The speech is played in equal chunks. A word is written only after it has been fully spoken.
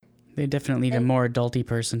They definitely need a more adulty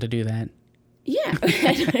person to do that. Yeah.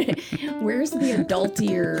 Where's the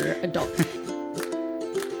adultier adult?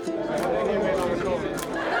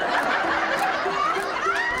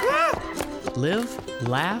 Live,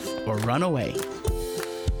 laugh, or run away.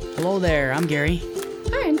 Hello there, I'm Gary.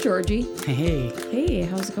 Hi, I'm Georgie. Hey. Hey,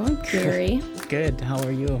 how's it going, Gary? Good, how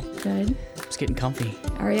are you? Good. Just getting comfy.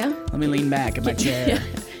 Are ya? Let me lean back in my chair.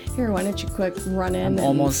 Here, why don't you quick run in and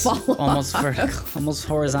Almost fall off. almost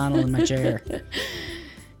horizontal in my chair.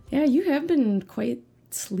 Yeah, you have been quite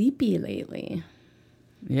sleepy lately.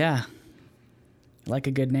 Yeah. Like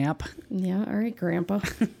a good nap. Yeah, all right, Grandpa.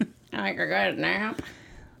 Like a good nap.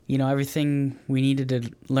 You know, everything we needed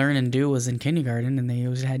to learn and do was in kindergarten, and they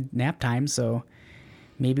always had nap time, so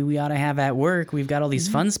maybe we ought to have at work. We've got all these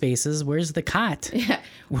fun spaces. Where's the cot? Yeah.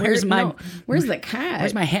 Where's where's the cat?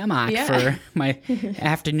 Where's my hammock for my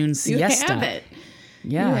afternoon siesta? You have it.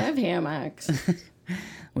 Yeah. You have hammocks.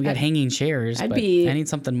 We got hanging chairs, but I need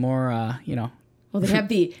something more, Well, they have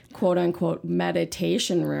the quote-unquote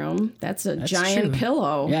meditation room. That's giant true.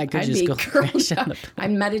 pillow. Yeah, I could I'd just be go curled crash on up. the pillow.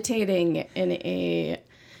 I'm meditating in a,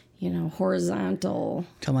 horizontal.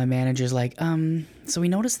 Till my manager's like, so we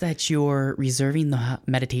noticed that you're reserving the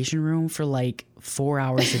meditation room for like 4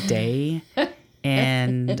 hours a day,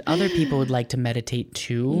 and other people would like to meditate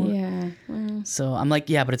too. Yeah. Well, So I'm like,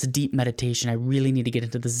 yeah, but it's a deep meditation. I really need to get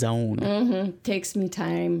into the zone. takes me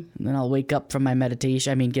time. And then I'll wake up from my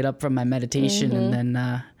meditation. Get up from my meditation, and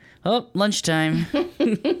then, lunchtime. And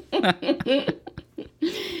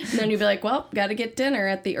then you'd be like, well, got to get dinner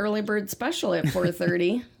at the early bird special at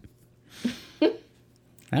 4:30.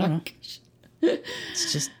 I don't know.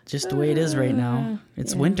 It's just the way it is right now.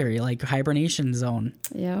 It's winter, you're like hibernation zone.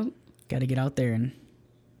 Yeah. Got to get out there and.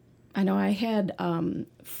 I know I had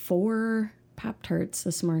 4 Pop-Tarts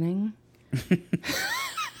this morning. I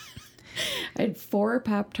had 4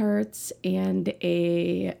 Pop-Tarts and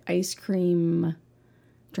a ice cream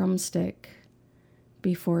drumstick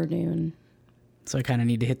before noon. So I kind of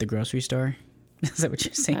need to hit the grocery store. Is that what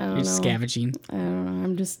you're saying? I don't You're know. scavenging. I don't know.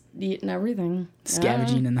 I'm just eating everything.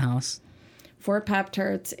 Scavenging in the house. 4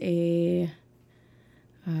 Pop-Tarts, I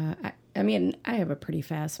have a pretty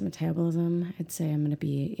fast metabolism. I'd say I'm going to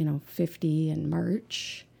be, 50 in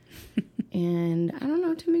March. And I don't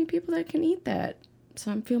know too many people that can eat that. So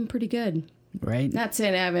I'm feeling pretty good. Right? Not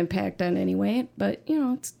saying I haven't packed on any weight, but,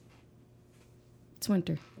 it's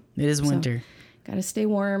winter. It is winter. Got to stay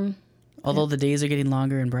warm. Although the days are getting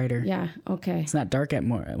longer and brighter. Yeah, okay. It's not dark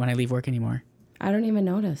when I leave work anymore. I don't even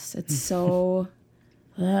notice. It's so...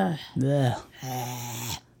 Ugh. Ugh.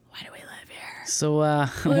 Why do we live here? So, Why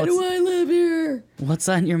do I live here? what's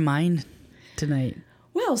on your mind tonight?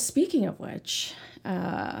 Well, speaking of which,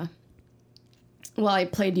 I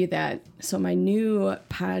played you that. So my new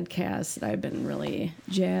podcast that I've been really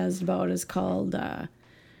jazzed about is called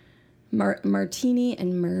Martini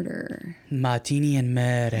and Murder. Martini and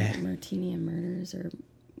murder. Martini and Murders, or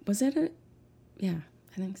was that it? Yeah,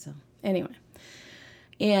 I think so. Anyway,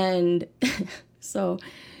 and so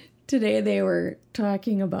today they were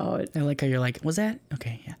talking about... I like how you're like, was that?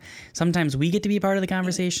 Okay, yeah. Sometimes we get to be part of the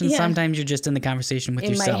conversation. Yeah. Sometimes you're just in the conversation with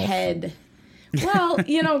in yourself. my head. Well,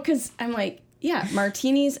 because I'm like, yeah,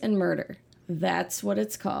 martinis and murder. That's what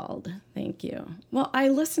it's called. Thank you. Well, I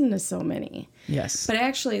listen to so many. Yes. But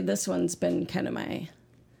actually, this one's been kind of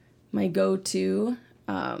my go-to.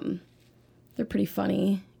 They're pretty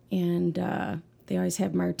funny, and they always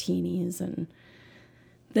have martinis. And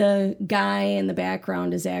the guy in the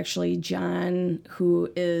background is actually John,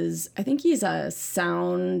 who is, I think he's a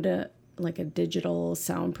like a digital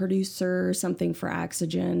sound producer or something for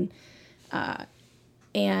Oxygen.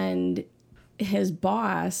 And his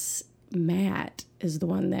boss, Matt, is the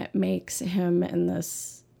one that makes him and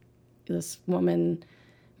this woman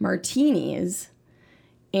martinis.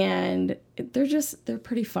 And they're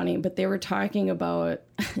pretty funny, but they were talking about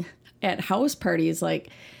at house parties, like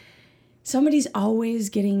somebody's always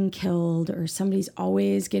getting killed or somebody's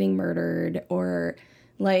always getting murdered, or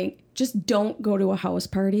like just don't go to a house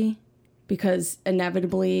party because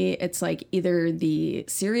inevitably it's like either the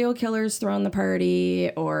serial killer's throwing the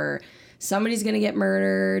party or somebody's going to get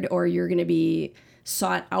murdered or you're going to be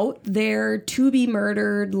sought out there to be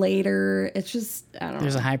murdered later. It's just, I don't know.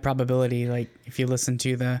 There's a high probability, like, if you listen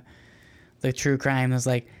to the true crime, it's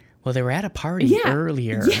like, well, they were at a party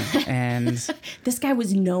earlier. Yeah. And this guy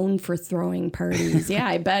was known for throwing parties. Yeah,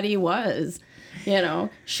 I bet he was.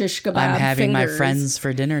 Shish kebab I'm having fingers. my friends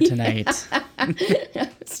for dinner tonight.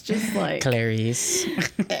 It's just like... Clarice.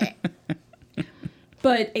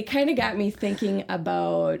 But it kind of got me thinking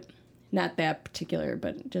about Not that particular,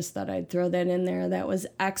 but just thought I'd throw that in there. That was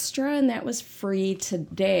extra, and that was free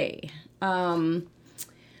today.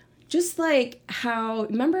 Just like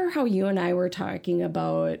remember how you and I were talking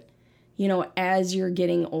about, as you're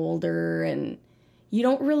getting older and you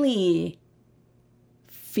don't really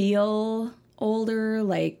feel older,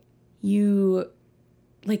 like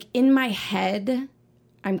in my head,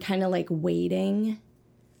 I'm kind of like waiting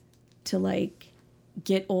to like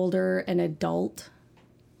get older and adult,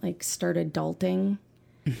 like start adulting,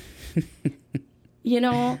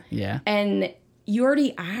 Yeah. And you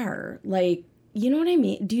already are, like, you know what I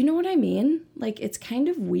mean? Do you know what I mean? Like, it's kind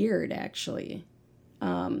of weird, actually.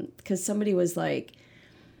 Because somebody was like,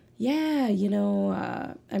 yeah,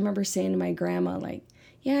 I remember saying to my grandma, like,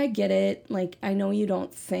 yeah, I get it. Like, I know you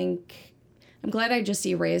don't think. I'm glad I just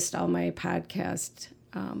erased all my podcast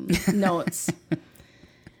notes.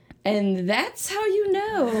 And that's how you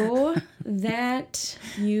know that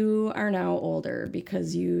you are now older,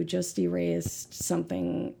 because you just erased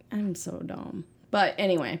something. I'm so dumb. But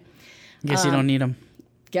anyway. Guess you don't need them.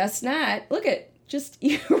 Guess not. Look at, just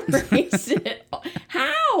erase it.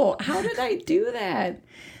 How? How did I do that?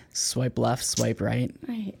 Swipe left, swipe right.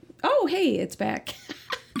 Oh, hey, it's back.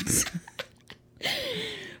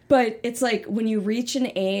 But it's like when you reach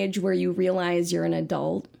an age where you realize you're an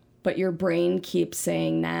adult, but your brain keeps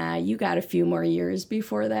saying, nah, you got a few more years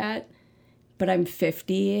before that. But I'm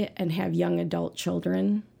 50 and have young adult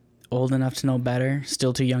children. Old enough to know better,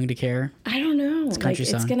 still too young to care. I don't know. It's country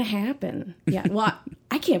song. It's going to happen. Yeah. Well,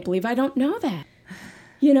 I can't believe I don't know that.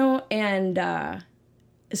 And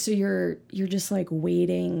so you're just like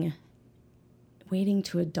waiting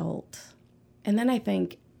to adult. And then I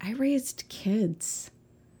think, I raised kids.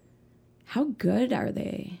 How good are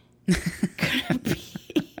they gonna be?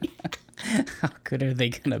 How good are they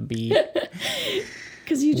gonna be?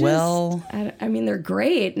 Because you just, I mean, they're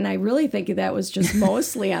great, and I really think that was just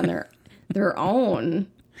mostly on their own.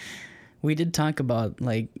 We did talk about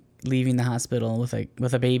like leaving the hospital with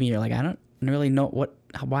a baby. You're like, I don't really know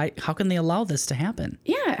how can they allow this to happen?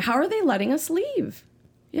 Yeah, how are they letting us leave?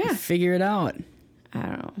 Yeah, figure it out. I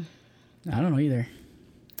don't know. I don't know either.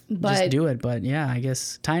 But just do it. But yeah, I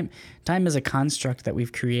guess time is a construct that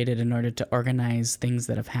we've created in order to organize things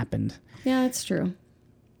that have happened. Yeah, that's true.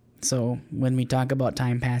 So when we talk about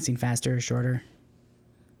time passing faster or shorter,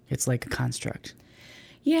 it's like a construct.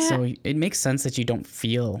 Yeah. So it makes sense that you don't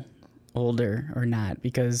feel older or not,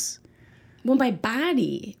 because... Well, my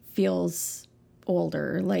body feels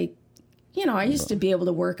older. Like, I used to be able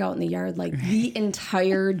to work out in the yard like the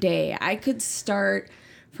entire day. I could start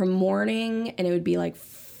from morning and it would be like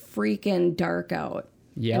freaking dark out.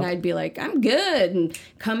 Yep. And I'd be like, I'm good. And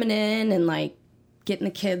coming in and like getting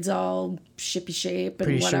the kids all shippy shape and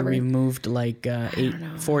Pretty whatever. sure we moved like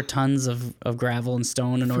 4 tons of gravel and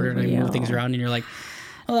stone in order to move things around. And you're like,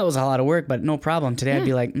 oh, that was a lot of work, but no problem. Today I'd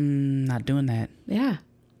be like, not doing that. Yeah.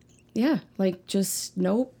 Yeah. Like just,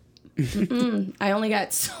 nope. I only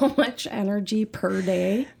got so much energy per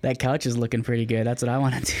day. That couch is looking pretty good. That's what I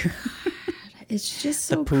want to do. It's just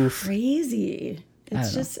so crazy.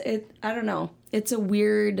 It's just, I don't know. It's a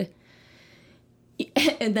weird...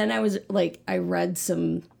 And then I read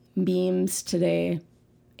some memes today,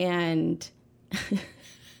 and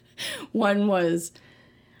one was,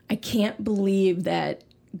 I can't believe that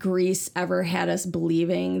Greece ever had us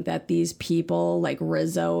believing that these people like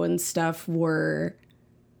Rizzo and stuff were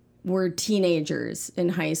teenagers in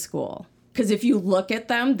high school. Because if you look at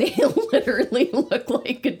them, they literally look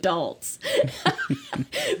like adults.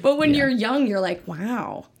 But when you're young, you're like,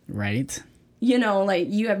 wow. Right. Like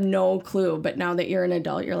you have no clue. But now that you're an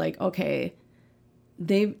adult, you're like, okay,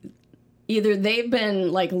 they've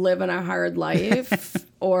been like living a hard life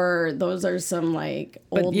or those are some like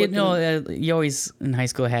old. But you always in high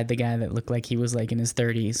school had the guy that looked like he was like in his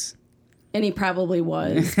 30s. And he probably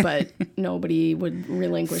was, but nobody would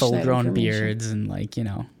relinquish that full-grown beards and like,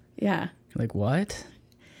 Yeah. Like, what?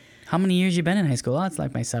 How many years you been in high school? Oh, it's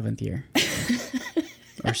like my 7th year.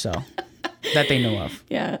 Or so. That they know of.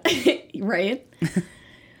 Yeah. Right?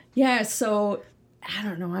 Yeah, so, I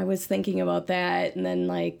don't know. I was thinking about that. And then,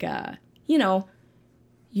 like,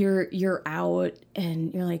 you're out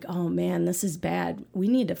and you're like, oh, man, this is bad. We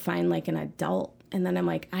need to find, like, an adult. And then I'm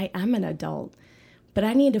like, I'm an adult. But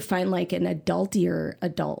I need to find, like, an adultier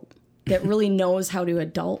adult that really knows how to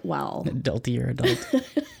adult well. Adultier adult.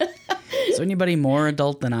 So anybody more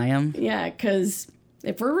adult than I am? Yeah, because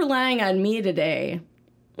if we're relying on me today,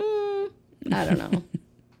 I don't know.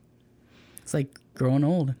 It's like growing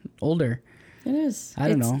older. It is. I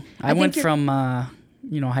don't know. I went from,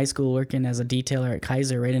 high school working as a detailer at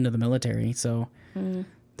Kaiser right into the military. So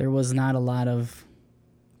there was not a lot of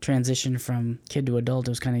transition from kid to adult,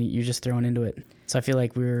 it was kind of, you're just thrown into it. So I feel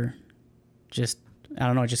like we were just, I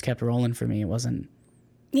don't know, it just kept rolling for me. It wasn't.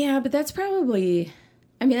 Yeah, but that's probably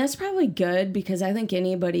good, because I think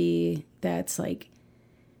anybody that's like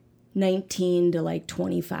 19 to like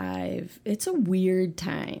 25, it's a weird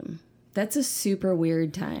time. That's a super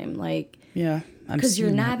weird time. Like, Yeah. because you're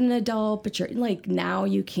not an adult, but you're like, now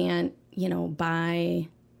you can't, buy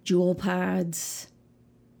Juul pods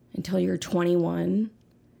until you're 21.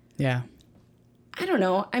 Yeah. I don't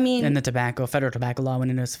know. I mean, And the federal tobacco law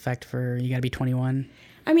went into effect for, you got to be 21.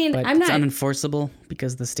 but It's unenforceable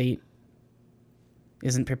because the state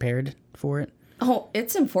isn't prepared for it. Oh,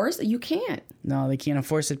 it's enforced. You can't. No, they can't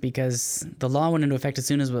enforce it because the law went into effect as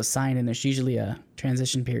soon as it was signed, and there's usually a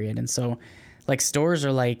transition period. And so, like, stores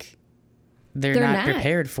are like, they're not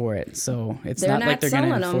prepared for it. So it's not like they're going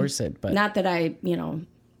to enforce it. But not that I,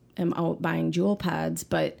 am out buying Juul pods,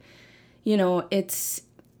 but,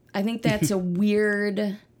 I think that's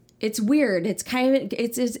it's weird. It's kind of,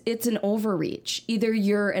 it's an overreach. Either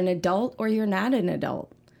you're an adult or you're not an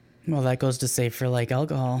adult. Well, that goes to say for like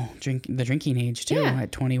alcohol, the drinking age too. Yeah.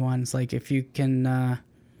 At 21, it's like if you can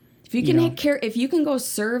if you can go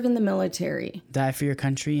serve in the military, die for your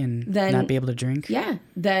country and then, not be able to drink. Yeah,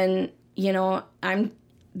 then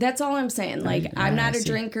that's all I'm saying. Like, I'm not a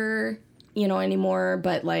drinker, anymore.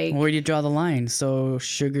 But like, where do you draw the line? So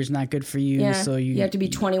sugar's not good for you. Yeah, So you have to be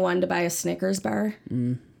 21 to buy a Snickers bar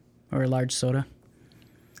or a large soda.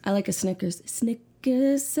 I like a Snickers.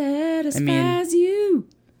 Snickers satisfies you.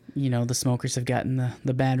 The smokers have gotten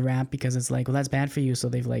the bad rap because it's like, well, that's bad for you. So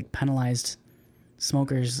they've like penalized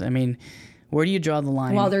smokers. I mean, where do you draw the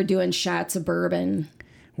line? While they're doing shots of bourbon.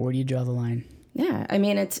 Where do you draw the line? Yeah. I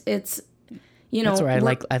mean, it's That's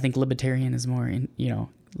where I think libertarian is more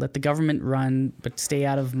let the government run, but stay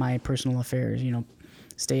out of my personal affairs,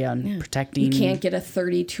 stay on protecting. You can't get a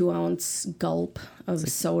 32-ounce gulp of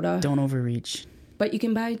soda. Don't overreach. But you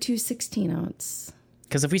can buy 2 16-ounce.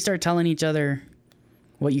 Because if we start telling each other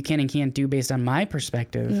what you can and can't do based on my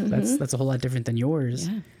perspective, that's a whole lot different than yours.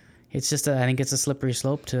 Yeah. It's just I think it's a slippery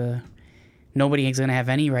slope to nobody is going to have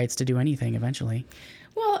any rights to do anything eventually.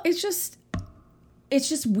 Well, it's just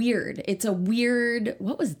weird. It's a weird.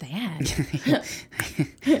 What was that?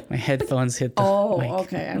 My headphones hit the mic.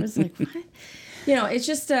 Okay. I was like, what? It's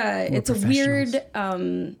just it's a weird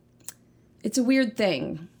it's a weird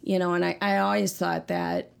thing, and I always thought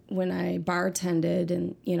that when I bartended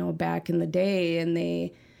and, back in the day, and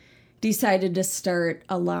they decided to start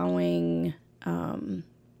allowing,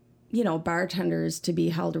 bartenders to be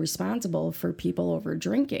held responsible for people over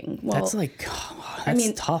drinking. Well,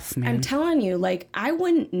 that's tough, man. I'm telling you, like, I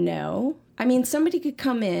wouldn't know. I mean, somebody could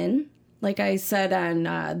come in, like I said on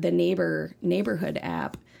the neighborhood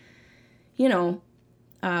app,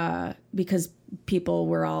 because people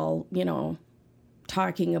were all,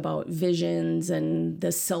 talking about Visions and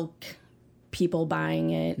the Silk people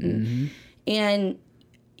buying it. And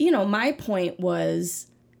my point was,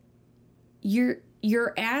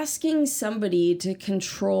 you're asking somebody to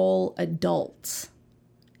control adults.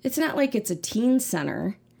 It's not like it's a teen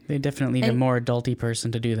center. They definitely need a more adulty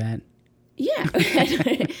person to do that. Yeah.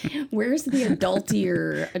 Where's the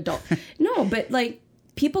adultier adult? No, but like,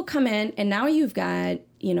 people come in and now you've got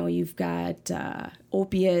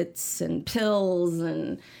opiates and pills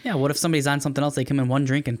and... Yeah, what if somebody's on something else, they come in one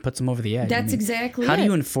drink and puts them over the edge? That's exactly How it. do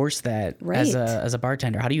you enforce that Right. as a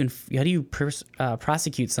bartender? How do you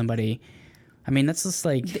prosecute somebody? I mean, that's just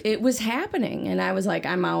like... It was happening, and I was like,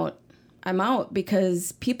 I'm out,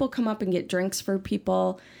 because people come up and get drinks for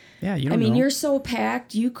people. Yeah, you don't know. You're so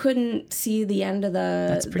packed, you couldn't see the end of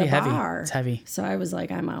That's pretty the bar. Heavy. It's heavy. So I was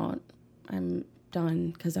like, I'm out. I'm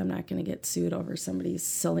done, because I'm not going to get sued over somebody's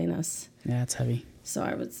silliness. Yeah, it's heavy. So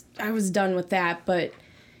I was done with that, but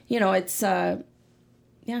it's so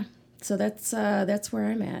that's where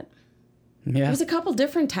I'm at. Yeah. There's a couple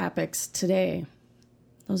different topics today.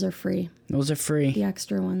 Those are free. The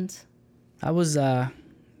extra ones. I was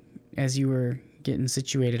as you were getting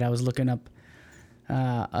situated, I was looking up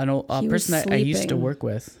a person that I used to work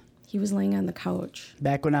with. He was laying on the couch.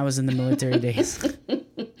 Back when I was in the military days.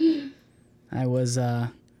 I was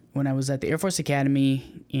when I was at the Air Force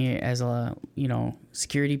Academy as a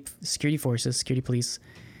security forces, security police.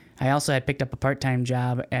 I also had picked up a part-time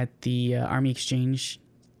job at the Army Exchange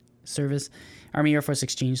Service, Army Air Force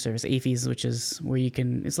Exchange Service, AFES, which is where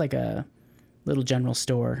it's like a little general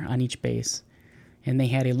store on each base, and they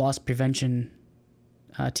had a loss prevention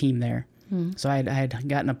team there. So I had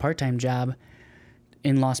gotten a part-time job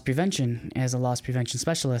in loss prevention as a loss prevention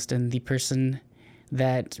specialist, and the person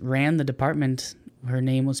that ran the department, her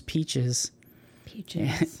name was Peaches.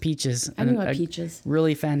 Peaches. Peaches. I knew a Peaches.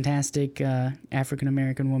 Really fantastic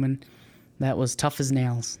African-American woman that was tough as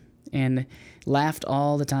nails and laughed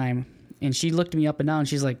all the time. And she looked me up and down.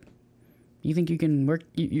 She's like, you think you can work?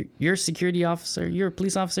 You're a security officer. You're a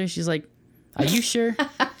police officer. She's like, are you sure?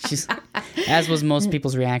 She's, as was most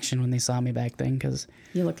people's reaction when they saw me back then, because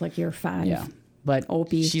you look like you're 5. Yeah, but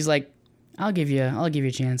Opie. She's like, I'll give you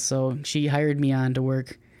a chance. So she hired me on to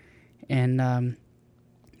work, and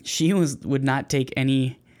she would not take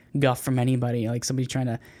any guff from anybody. Like somebody trying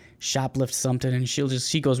to shoplift something, and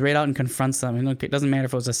she goes right out and confronts them. And look, it doesn't matter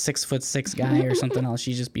if it was a 6'6" guy or something else.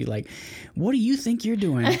 She just be like, "What do you think you're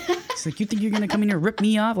doing?" She's like, "You think you're gonna come in here and rip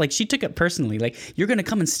me off?" Like she took it personally. Like you're gonna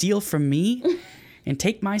come and steal from me and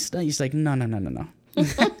take my stuff. He's like, no.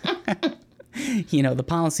 You know, the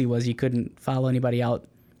policy was you couldn't follow anybody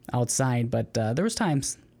outside, but there was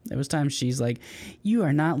times she's like, "You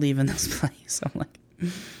are not leaving this place." I'm like,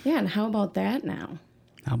 yeah, and how about that now?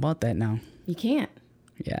 How about that now? You can't.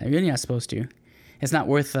 Yeah, you're not supposed to. It's not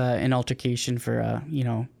worth an altercation for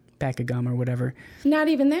pack of gum or whatever. Not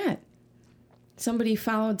even that. Somebody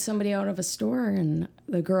followed somebody out of a store, and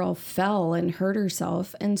the girl fell and hurt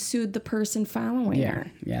herself and sued the person following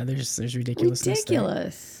her. Yeah, there's ridiculousness.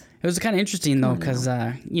 Ridiculous. It was kind of interesting though, because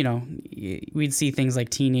we'd see things like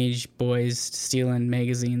teenage boys stealing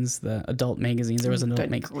magazines, the adult magazines. There was an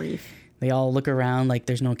adult magazine. They all look around like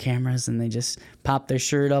there's no cameras, and they just pop their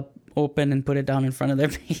shirt up open and put it down in front of their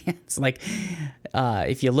pants. Like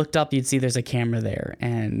if you looked up, you'd see there's a camera there.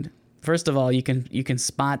 And first of all, you can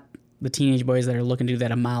spot the teenage boys that are looking to do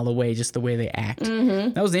that a mile away, just the way they act.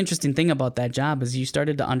 Mm-hmm. That was the interesting thing about that job, is you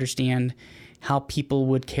started to understand how people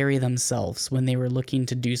would carry themselves when they were looking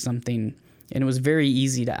to do something. And it was very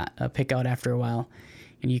easy to pick out after a while.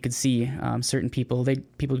 And you could see certain people,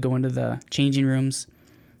 people would go into the changing rooms,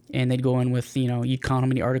 and they'd go in with, you'd count how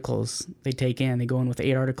many articles they take in. They go in with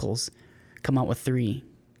 8 articles, come out with 3.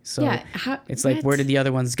 So it's like, where did the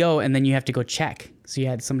other ones go? And then you have to go check. So you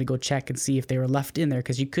had somebody go check and see if they were left in there,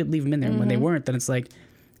 because you could leave them in there. Mm-hmm. And when they weren't, then it's like,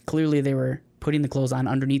 clearly they were putting the clothes on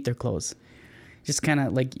underneath their clothes. Just kind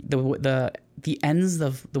of like the ends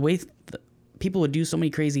of the way people would do so many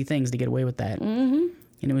crazy things to get away with that. Mm-hmm.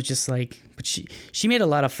 And it was just like, but she made a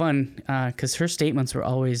lot of fun, because her statements were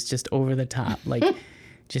always just over the top. Like,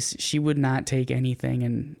 she would not take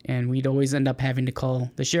anything. And we'd always end up having to call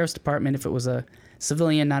the sheriff's department if it was a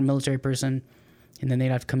civilian, non-military person. And then they'd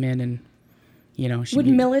have to come in and, Would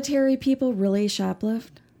military people really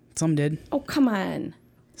shoplift? Some did. Oh, come on.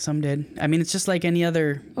 Some did. I mean, it's just like any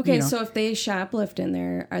other. Okay, so if they shoplift in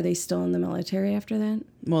there, are they still in the military after that?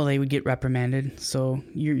 Well, they would get reprimanded. So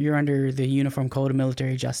you're under the Uniform Code of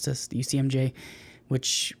Military Justice, the UCMJ,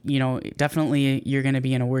 which, definitely you're going to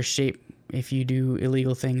be in a worse shape if you do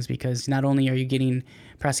illegal things, because not only are you getting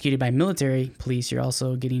prosecuted by military police, you're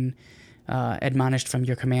also getting admonished from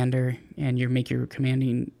your commander, and make your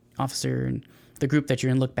commanding officer and the group that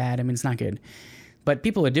you're in look bad. I mean, it's not good. But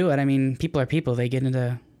people would do it. I mean, people are people. They get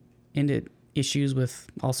into issues with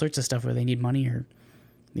all sorts of stuff where they need money, or,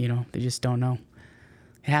 they just don't know.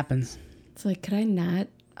 It happens. It's like, could I not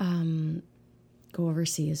go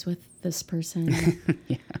overseas with this person?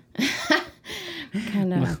 Yeah.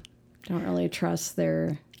 Kind of don't really trust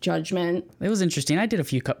their judgment. It was interesting. I did a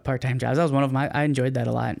few part-time jobs. That was one of them. I enjoyed that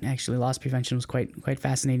a lot. Actually, loss prevention was quite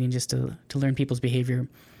fascinating, just to learn people's behavior.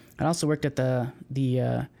 I also worked at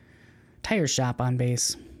the tire shop on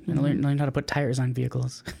base, and I learned how to put tires on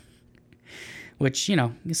vehicles, which,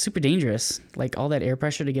 is super dangerous. Like, all that air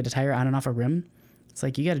pressure to get a tire on and off a rim. It's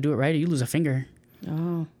like, you got to do it right or you lose a finger.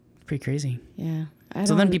 Oh. It's pretty crazy. Yeah.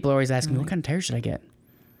 So then people are always asking me, what kind of tire should I get?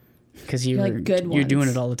 Because you're doing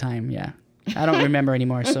it all the time. Yeah. I don't remember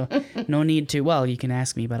anymore, so no need to. Well, you can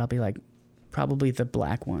ask me, but I'll be like, probably the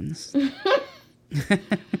black ones.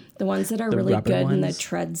 The ones that are really good and the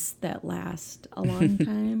treads that last a long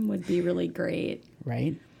time would be really great.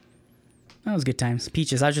 Right? That was good times.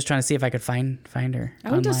 Peaches. I was just trying to see if I could find her.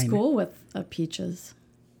 I went to school with Peaches.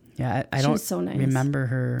 Yeah, I don't so nice remember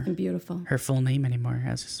her and beautiful. Her full name anymore.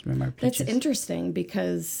 I just remember Peaches. That's interesting,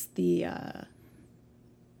 because the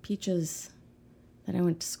Peaches that I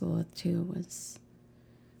went to school with too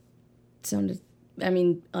sounded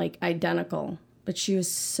like identical, but she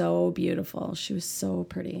was so beautiful. She was so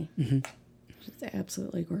pretty. Mm-hmm. She was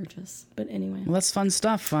absolutely gorgeous. But anyway, well, that's fun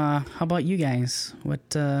stuff. How about you guys? What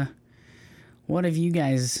have you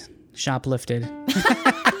guys shoplifted?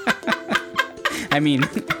 I mean,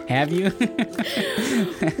 have you?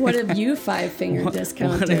 What have you five-finger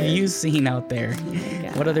discounted? What have you seen out there?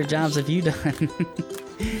 Oh, what other jobs have you done?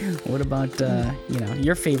 What about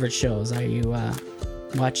your favorite shows? Are you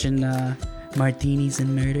watching Martinis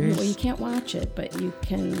and Murders. Well, you can't watch it, but you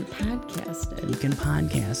can podcast it. You can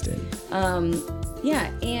podcast it.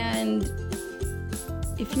 Yeah, and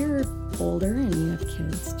if you're older and you have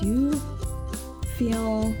kids, do you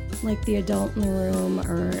feel like the adult in the room,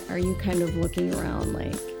 or are you kind of looking around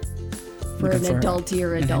like for an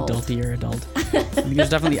adultier adult? An adultier adult. There's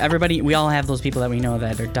definitely we all have those people that we know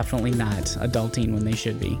that are definitely not adulting when they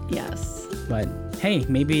should be. Yes. But hey,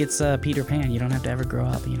 maybe it's Peter Pan. You don't have to ever grow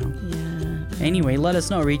up, Yeah. Anyway, let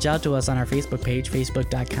us know. Reach out to us on our Facebook page,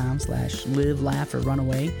 facebook.com/live, laugh, or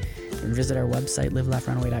runaway. Or visit our website,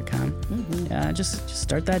 livelaughRunaway.com. Mm-hmm. Just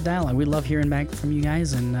start that dialogue. We love hearing back from you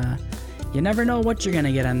guys, and you never know what you're going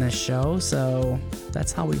to get on this show, so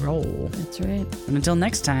that's how we roll. That's right. And until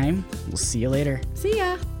next time, we'll see you later. See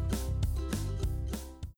ya.